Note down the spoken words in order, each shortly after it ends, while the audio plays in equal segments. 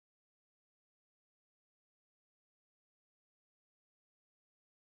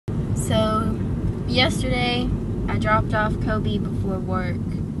Yesterday, I dropped off Kobe before work,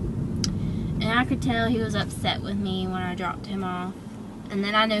 and I could tell he was upset with me when I dropped him off. And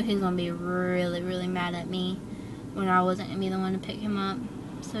then I knew he was going to be really, really mad at me when I wasn't going to be the one to pick him up.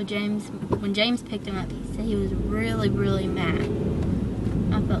 So when James picked him up, he said he was really, really mad.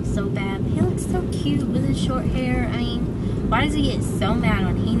 I felt so bad. He looks so cute with his short hair. I mean, why does he get so mad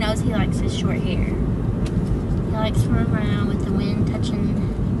when he knows he likes his short hair? He likes to run around with the wind touching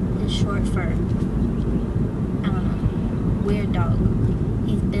his short fur. I don't know. Weird dog.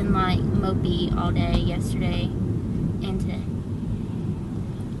 He's been like mopey all day yesterday and today.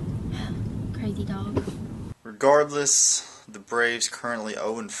 Crazy dog. Regardless, the Braves currently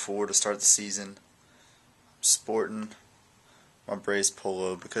 0-4 to start the season. I'm sporting my Braves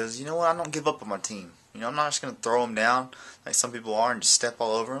polo because, you know what, I don't give up on my team. You know, I'm not just going to throw them down like some people are and just step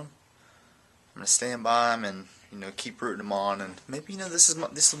all over them. I'm going to stand by them and, you know, keep rooting them on. And maybe, you know, this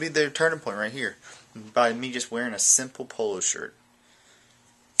will be their turning point right here. By me just wearing a simple polo shirt.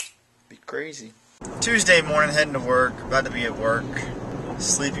 Be crazy. Tuesday morning, heading to work. About to be at work.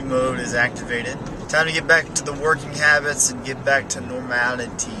 Sleepy mode is activated. Time to get back to the working habits and get back to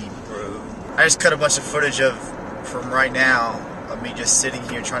normality, bro. I just cut a bunch of footage from right now of me just sitting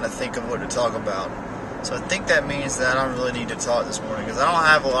here trying to think of what to talk about. So I think that means that I don't really need to talk this morning because I don't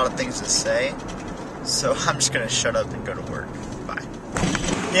have a lot of things to say. So I'm just going to shut up and go to work. Bye.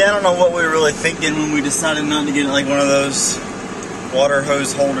 Yeah, I don't know what we were really thinking when we decided not to get like one of those water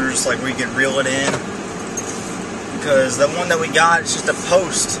hose holders like we can reel it in. Because the one that we got is just a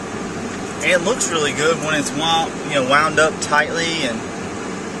post. And it looks really good when it's wound up tightly, and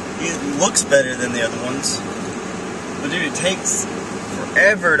it looks better than the other ones. But dude, it takes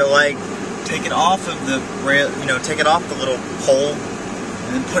forever to like take it off of the rail, take it off the little pole,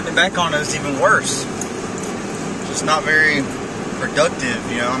 and then putting it back on is even worse. It's just not very productive,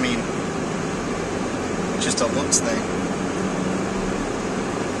 I mean, it's just a looks thing.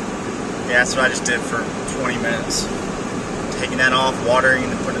 Yeah, that's what I just did for 20 minutes. Taking that off, watering,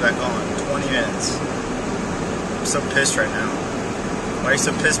 and then putting it back on. 20 minutes. I'm so pissed right now. Why are you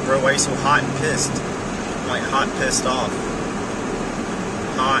so pissed, bro? Why are you so hot and pissed? I'm like hot, pissed off.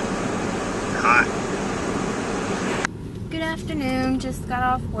 Hot. Good afternoon. Just got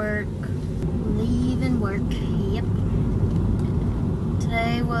off work. Leaving work. Yep.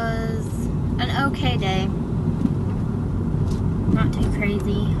 Today was an okay day. Not too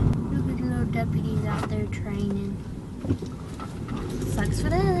crazy. Look at the little deputies out there training. Sucks for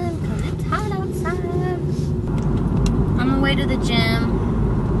them because it's hot outside. On the way to the gym.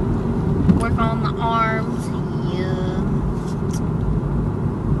 Work on the arms. Yeah.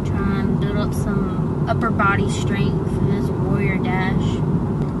 Try and build up some upper body strength for this warrior dash.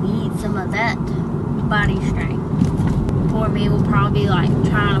 Need some of that body strength. Poor me will probably be like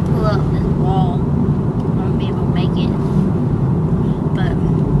trying to pull up this wall. Won't be able to make it. But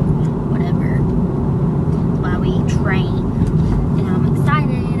whatever. While we train. And I'm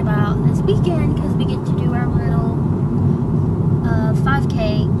excited about this weekend because we get to do our little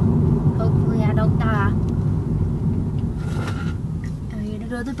 5K. Hopefully I don't die. I'm here to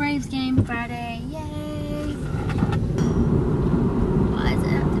go to the Braves game Friday. Yay! Why does it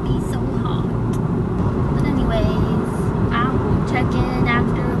have to be so hot? But anyways, I will check in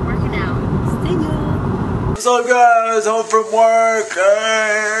after working out. See ya! What's up, guys? Home from work.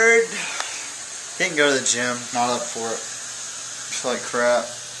 Didn't go to the gym. Not up for it. Just like crap.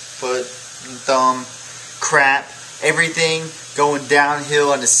 Foot, thumb, crap. Everything going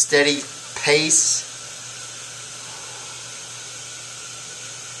downhill at a steady pace.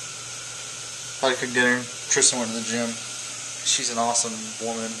 About to cook dinner. Tristan went to the gym. She's an awesome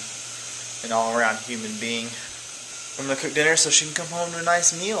woman. An all-around human being. I'm going to cook dinner so she can come home to a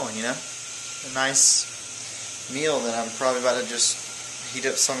nice meal, A nice meal that I'm probably about to just heat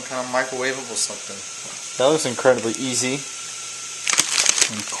up some kind of microwavable something. That looks incredibly easy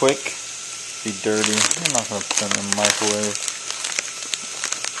and quick. Be dirty. I'm not going to put it in the microwave.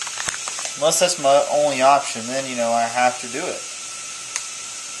 Unless that's my only option, then, I have to do it.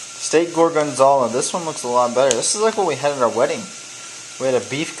 Steak gorgonzola. This one looks a lot better. This is like what we had at our wedding. We had a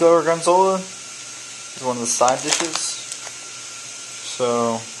beef gorgonzola. It's one of the side dishes.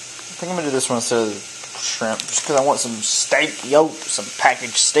 So, I think I'm going to do this one instead of the shrimp. Just because I want some steak, some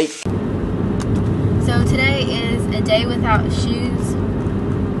packaged steak. So today is a day without shoes.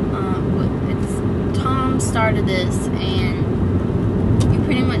 Tom started this, and you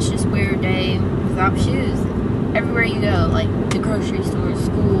pretty much just wear a day without shoes everywhere you go, like the grocery store,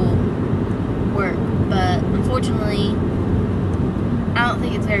 school, work. But unfortunately, I don't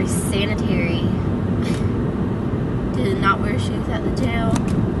think it's very sanitary to not wear shoes at the jail.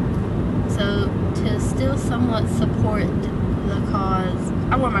 So to still somewhat support the cause,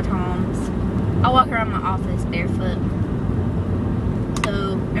 I wear my Toms. I walk around my office barefoot.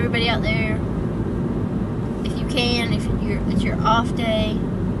 So everybody out there, if you can, if it's your off day,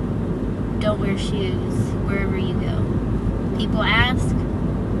 don't wear shoes wherever you go. People ask,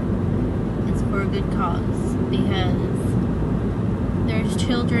 it's for a good cause, because there's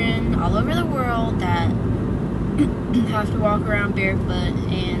children all over the world that have to walk around barefoot,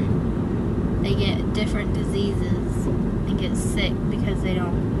 and they get different diseases and get sick because they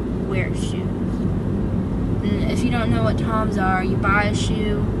don't wear shoes. And if you don't know what Toms are, you buy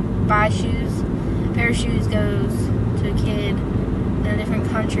shoes. A pair of shoes goes to a kid in a different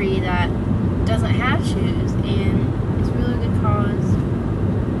country that doesn't have shoes, and it's a really good cause.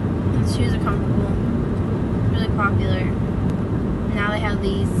 The shoes are comfortable, really popular. Now they have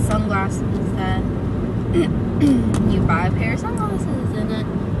these sunglasses that you buy a pair of sunglasses, and it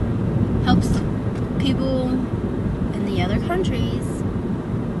helps people in the other countries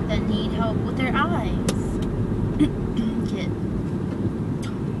that need help with their eyes get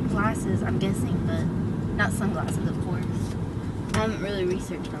glasses, I'm guessing, but not sunglasses, of course. I haven't really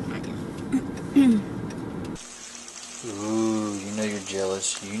researched on that yet. Ooh, you know you're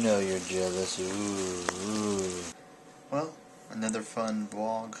jealous. You know you're jealous. Ooh. Well, another fun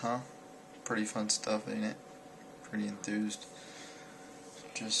vlog, huh? Pretty fun stuff, ain't it? Pretty enthused.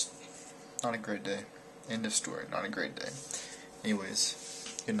 Just not a great day. End of story. Not a great day.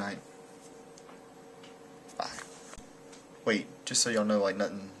 Anyways, good night. Bye. Wait, just so y'all know, like,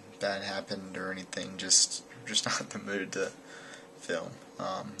 nothing bad happened or anything. Just not in the mood to film.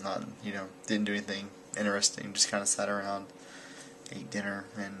 Not, didn't do anything interesting. Just kind of sat around, ate dinner,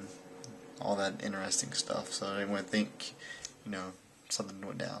 and all that interesting stuff. So I didn't want to think, something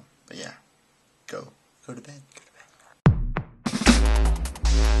went down. But yeah, go to bed. Go to bed.